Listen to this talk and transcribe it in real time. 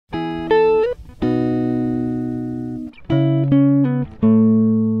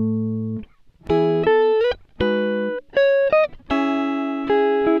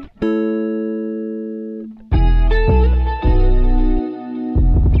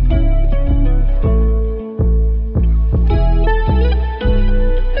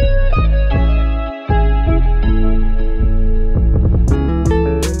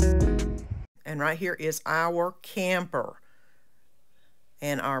here is our camper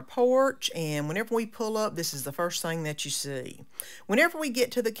and our porch, and whenever we pull up, this is the first thing that you see. Whenever we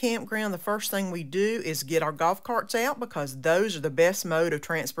get to the campground, the first thing we do is get our golf carts out, because those are the best mode of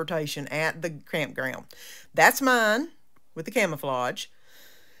transportation at the campground. That's mine with the camouflage,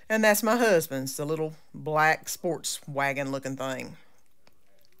 and that's my husband's, the little black sports wagon looking thing.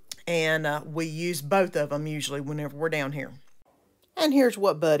 And we use both of them usually whenever we're down here. And here's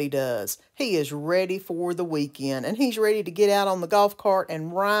what Buddy does. He is ready for the weekend, and he's ready to get out on the golf cart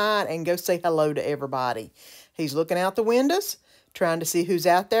and ride and go say hello to everybody. He's looking out the windows, trying to see who's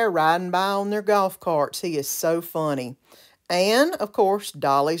out there riding by on their golf carts. He is so funny. And, of course,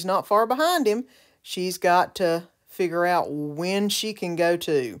 Dolly's not far behind him. She's got to figure out when she can go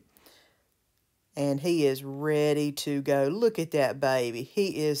too. And he is ready to go. Look at that baby.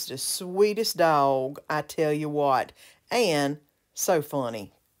 He is the sweetest dog, I tell you what. And so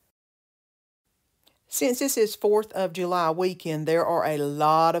funny. Since this is 4th of July weekend, there are a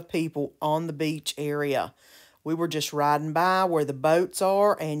lot of people on the beach area. We were just riding by where the boats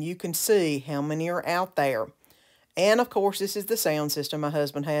are, and you can see how many are out there. And, of course, this is the sound system my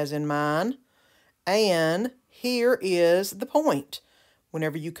husband has in mind. And here is the point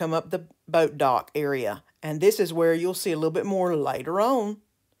whenever you come up the boat dock area. And this is where you'll see a little bit more later on.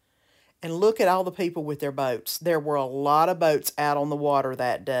 And look at all the people with their boats. There were a lot of boats out on the water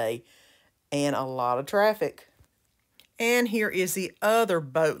that day and a lot of traffic. And here is the other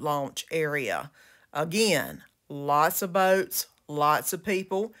boat launch area. Again, lots of boats, lots of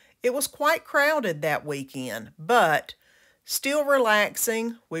people. It was quite crowded that weekend, but still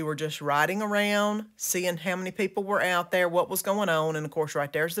relaxing. We were just riding around, seeing how many people were out there, what was going on. And, of course,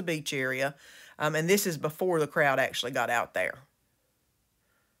 right there's the beach area. And this is before the crowd actually got out there.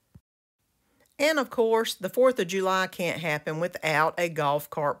 And, of course, the 4th of July can't happen without a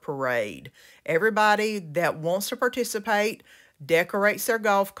golf cart parade. Everybody that wants to participate decorates their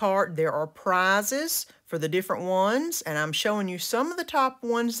golf cart. There are prizes for the different ones, and I'm showing you some of the top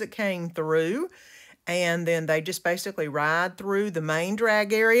ones that came through. And then they just basically ride through the main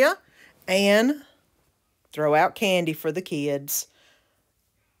drag area and throw out candy for the kids.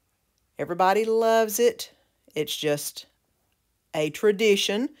 Everybody loves it. It's just a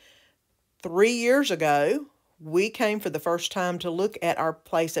tradition. 3 years ago, we came for the first time to look at our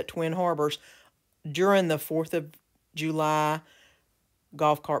place at Twin Harbors during the 4th of July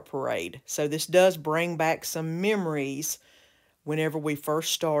golf cart parade. So this does bring back some memories whenever we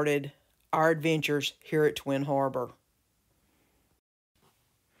first started our adventures here at Twin Harbor.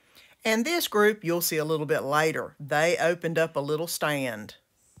 And this group you'll see a little bit later. They opened up a little stand.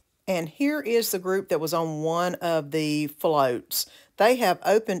 And here is the group that was on one of the floats. They have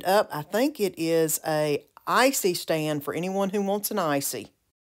opened up, I think it is a icy stand for anyone who wants an icy.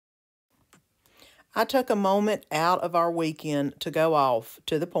 I took a moment out of our weekend to go off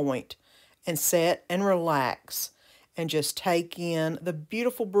to the point and sit and relax and just take in the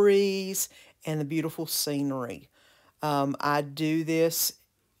beautiful breeze and the beautiful scenery. I do this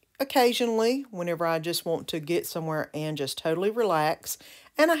occasionally whenever I just want to get somewhere and just totally relax.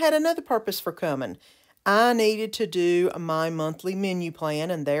 And I had another purpose for coming. I needed to do my monthly menu plan,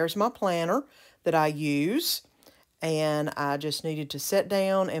 and there's my planner that I use. And I just needed to sit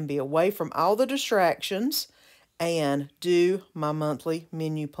down and be away from all the distractions and do my monthly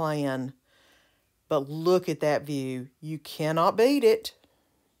menu plan. But look at that view. You cannot beat it.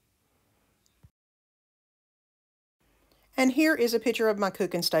 And here is a picture of my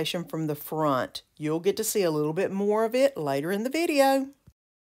cooking station from the front. You'll get to see a little bit more of it later in the video.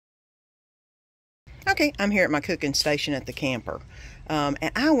 Okay, I'm here at my cooking station at the camper. And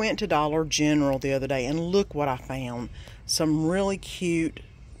I went to Dollar General the other day, and look what I found. Some really cute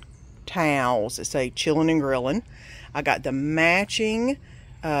towels that say chilling and grilling. I got the matching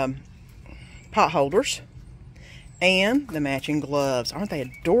pot holders and the matching gloves. Aren't they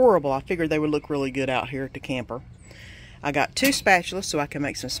adorable? I figured they would look really good out here at the camper. I got 2 spatulas so I can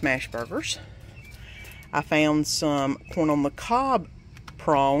make some smash burgers. I found some corn on the cob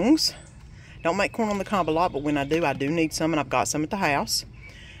prongs. Don't make corn on the cob a lot, but when I do need some, and I've got some at the house.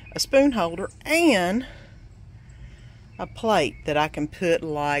 A spoon holder and a plate that I can put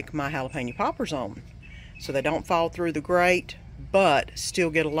like my jalapeno poppers on, so they don't fall through the grate, but still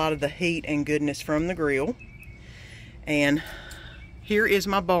get a lot of the heat and goodness from the grill. And here is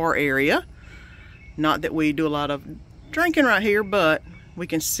my bar area. Not that we do a lot of drinking right here, but we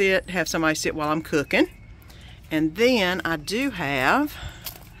can sit, have somebody sit while I'm cooking. And then I do have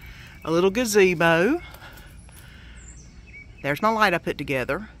a little gazebo. There's my light I put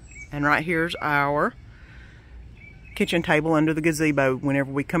together. And right here's our kitchen table under the gazebo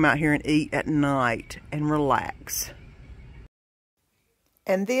whenever we come out here and eat at night and relax.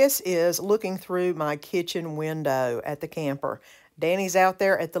 And this is looking through my kitchen window at the camper. Danny's out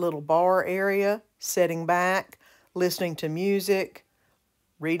there at the little bar area, sitting back, listening to music,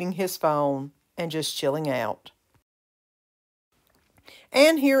 reading his phone, and just chilling out.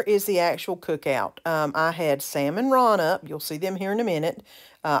 And here is the actual cookout. I had Sam and Ron up. You'll see them here in a minute.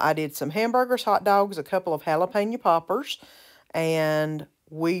 I did some hamburgers, hot dogs, a couple of jalapeno poppers, and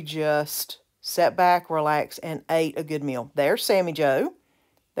we just sat back, relaxed, and ate a good meal. There's Sammy Joe.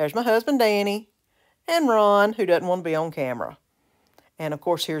 There's my husband, Danny, and Ron, who doesn't want to be on camera. And, of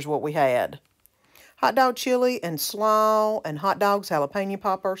course, here's what we had. Hot dog chili and slaw and hot dogs, jalapeno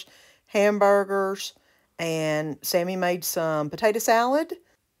poppers, hamburgers, and Sammy made some potato salad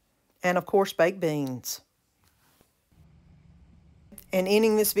and, of course, baked beans. And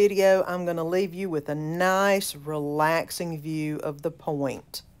ending this video, I'm going to leave you with a nice, relaxing view of the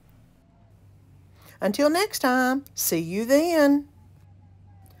point. Until next time, see you then.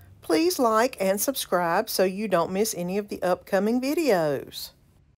 Please like and subscribe so you don't miss any of the upcoming videos.